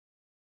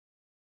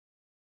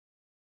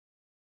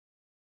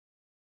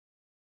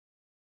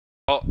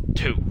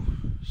2.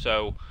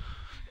 So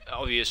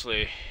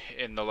obviously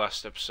in the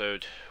last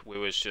episode we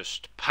was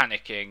just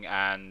panicking,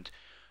 and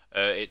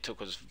it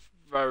took us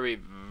very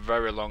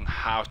long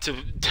how to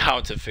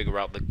figure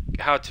out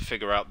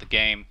the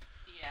game.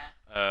 Yeah.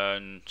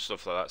 And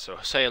stuff like that. So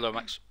say hello,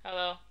 Max.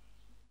 Hello.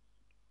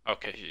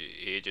 Okay,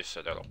 he just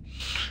said hello.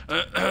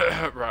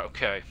 Right,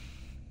 okay.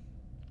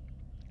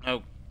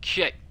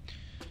 Okay.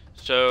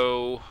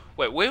 So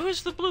wait, where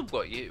was the blue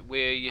got you?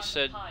 Where you On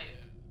said the pipe.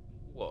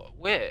 what?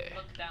 Where?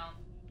 Look down.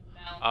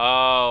 Down.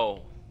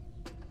 Oh.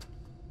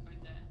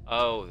 Right there.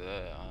 Oh,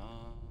 there.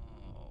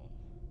 Oh.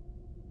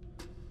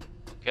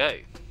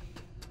 Okay.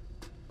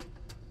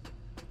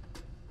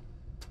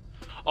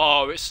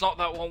 Oh, it's not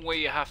that one where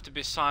you have to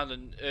be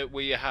silent.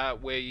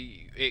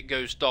 It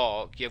goes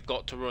dark. You've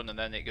got to run and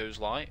then it goes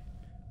light,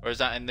 or is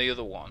that in the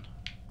other one?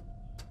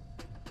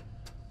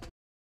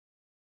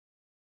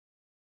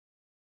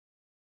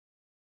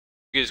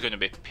 He's gonna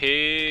be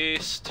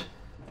pissed.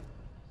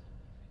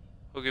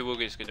 Huggy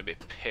Wuggy's gonna be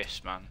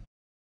pissed, man.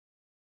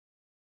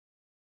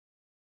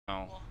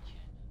 Oh.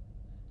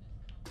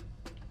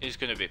 He's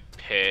gonna be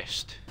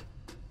pissed.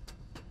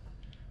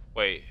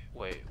 Wait,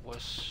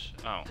 what's...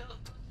 Oh.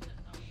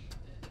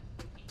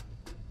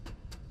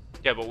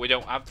 Yeah, but we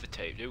don't have the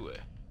tape, do we? Oh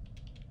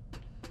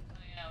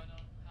yeah, we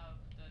don't have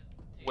the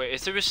tape. Wait,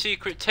 is there a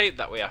secret tape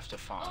that we have to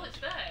find? Oh, it's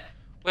there.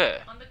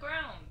 Where? On the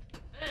ground.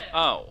 There.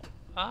 Oh.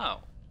 Oh.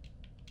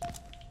 I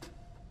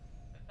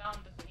found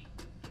the tape.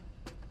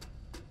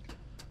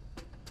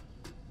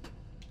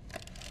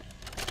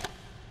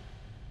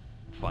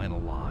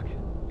 Final log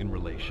in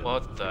relation.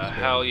 What the to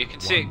hell? You can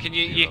see it.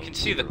 You can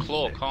see the 1006,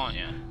 claw, can't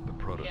you? The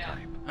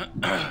prototype.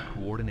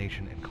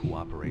 Coordination and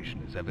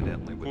cooperation is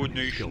evidently within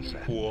his skill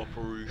set,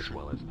 as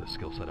well as the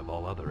skill set of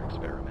all other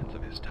experiments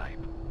of his type.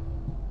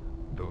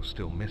 Though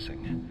still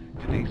missing,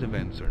 today's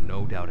events are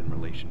no doubt in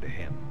relation to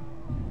him.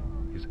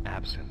 His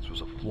absence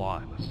was a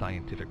flaw in the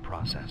scientific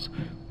process,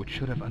 which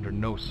should have under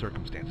no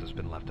circumstances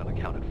been left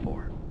unaccounted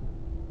for.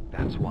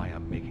 That's why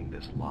I'm making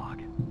this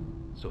log,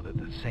 so that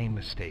the same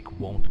mistake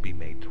won't be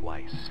made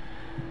twice.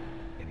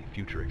 Any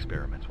future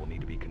experiments will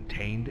need to be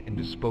contained and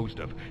disposed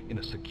of in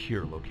a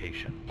secure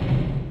location.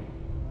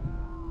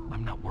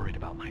 I'm not worried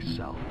about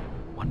myself.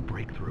 One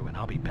breakthrough and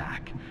I'll be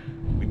back.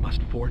 We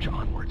must forge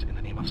onwards in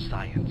the name of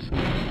science,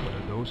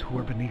 whether those who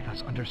are beneath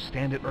us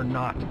understand it or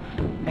not.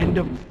 End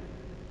of...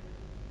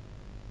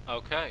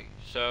 Okay,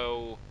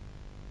 so...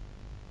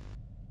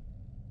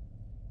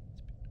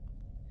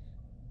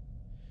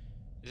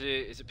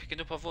 Is it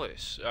picking up our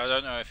voice? I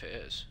don't know if it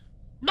is.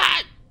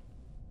 Man!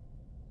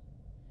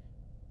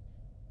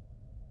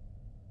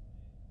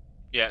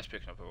 Yeah, it's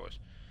picking up our voice.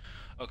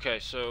 Okay,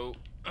 so...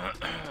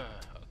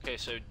 okay,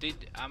 so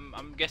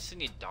I'm guessing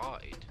he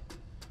died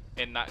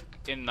in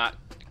that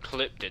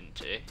clip, didn't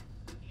he?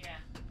 Yeah.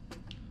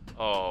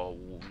 Oh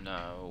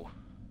no.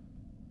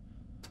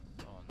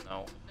 Oh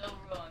no. No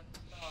run.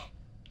 Stop.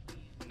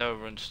 No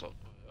run stop.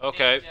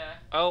 Okay. Danger.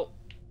 Oh.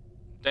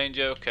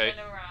 Danger, okay. Turn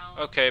around.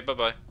 Okay, bye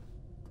bye.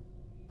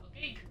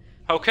 Okay.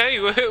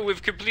 Okay,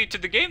 we've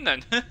completed the game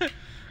then. We have to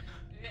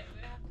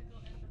go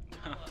in the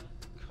tower.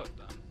 God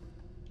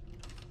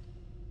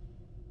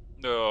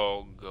damn.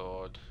 Oh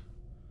god.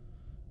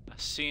 A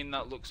scene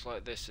that looks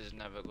like this is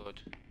never good.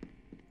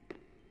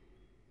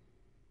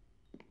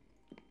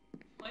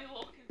 Why are you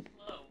walking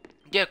slow?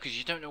 Yeah, because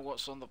you don't know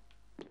what's on the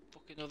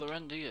fucking other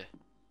end, do you?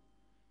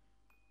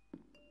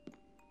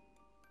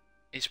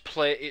 It's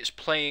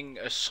playing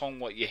a song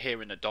what you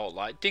hear in the dark,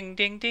 like ding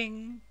ding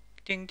ding,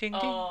 ding ding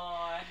ding. Oh,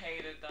 I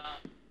hated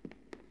that.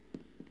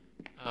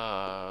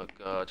 Oh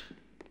god.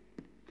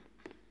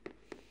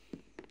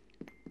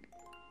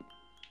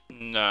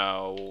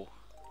 No.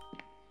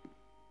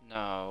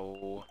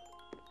 No.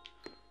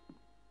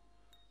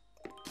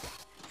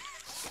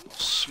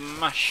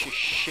 Smash your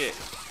shit.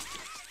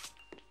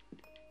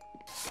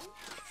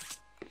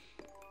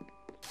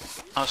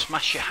 I'll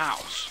smash your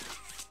house.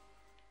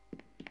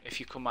 If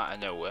you come out of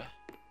nowhere.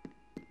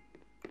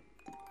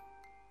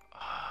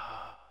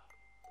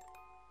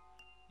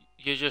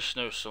 You just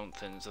know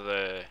something's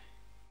there.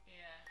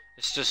 Yeah.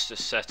 It's just a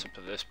setup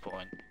at this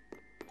point.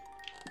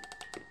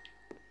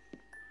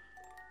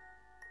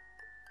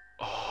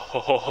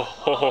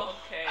 Oh,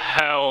 Okay.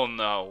 hell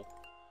no.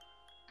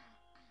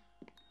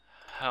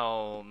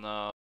 Hell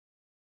no.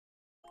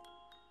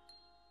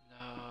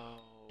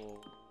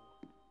 No.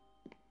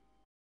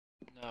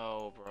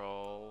 No,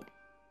 bro.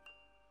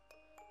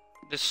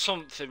 There's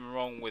something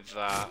wrong with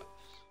that.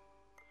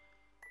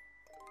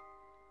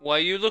 Why are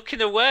you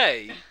looking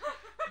away?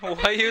 Why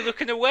are you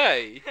looking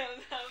away?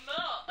 I'm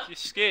not. You're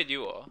scared,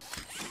 you are.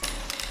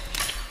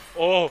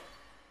 Oh.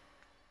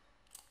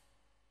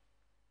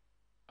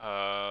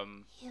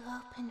 You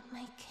opened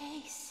my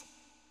case.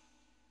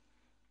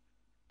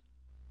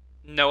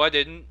 No, I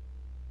didn't.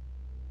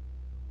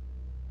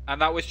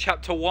 And that was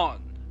chapter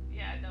 1.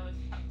 Yeah, that was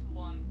chapter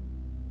 1.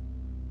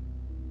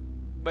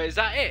 But is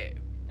that it?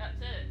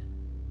 That's it.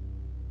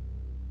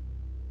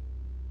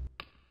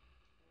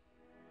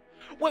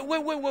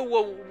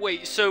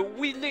 Wait. So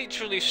we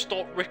literally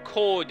stopped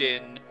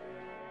recording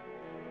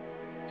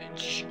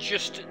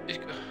just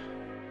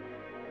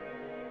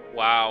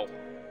wow.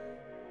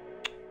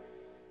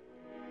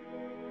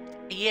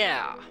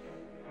 Yeah,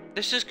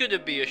 this is gonna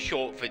be a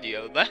short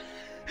video then.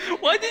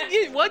 Why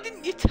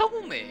didn't you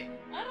tell me?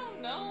 I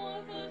don't know.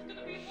 I thought it was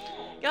gonna be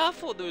more. Yeah, I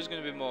thought there was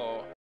gonna be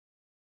more.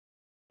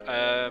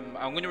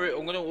 I'm gonna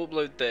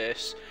upload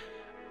this.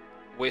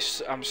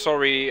 I'm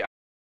sorry.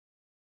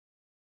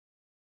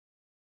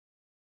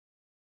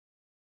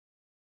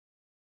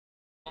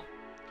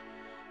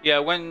 Yeah,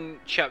 when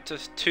chapter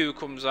 2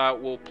 comes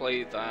out, we'll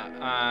play that,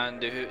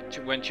 and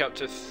when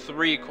chapter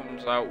 3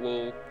 comes out,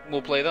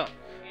 we'll play that.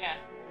 Yeah.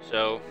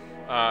 So,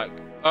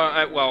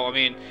 well, I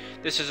mean,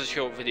 this is a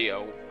short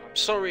video. I'm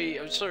sorry.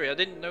 I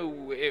didn't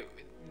know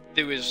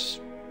there was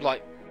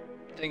like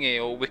thingy,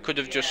 or we could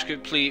have just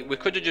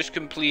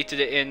completed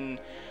it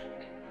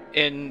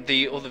in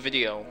the other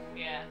video.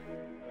 Yeah.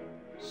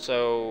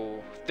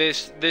 So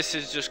this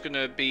is just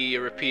gonna be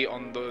a repeat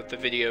on the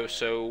video.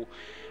 So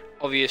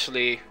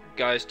obviously,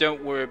 guys,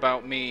 don't worry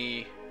about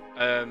me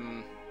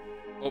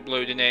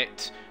uploading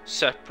it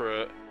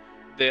separate.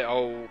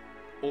 I'll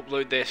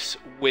upload this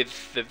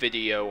with the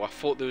video. I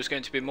thought there was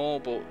going to be more,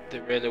 but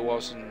there really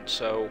wasn't.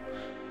 So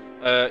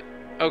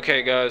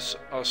okay, guys,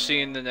 I'll see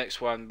you in the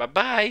next one. Bye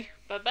bye.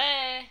 Bye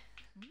bye.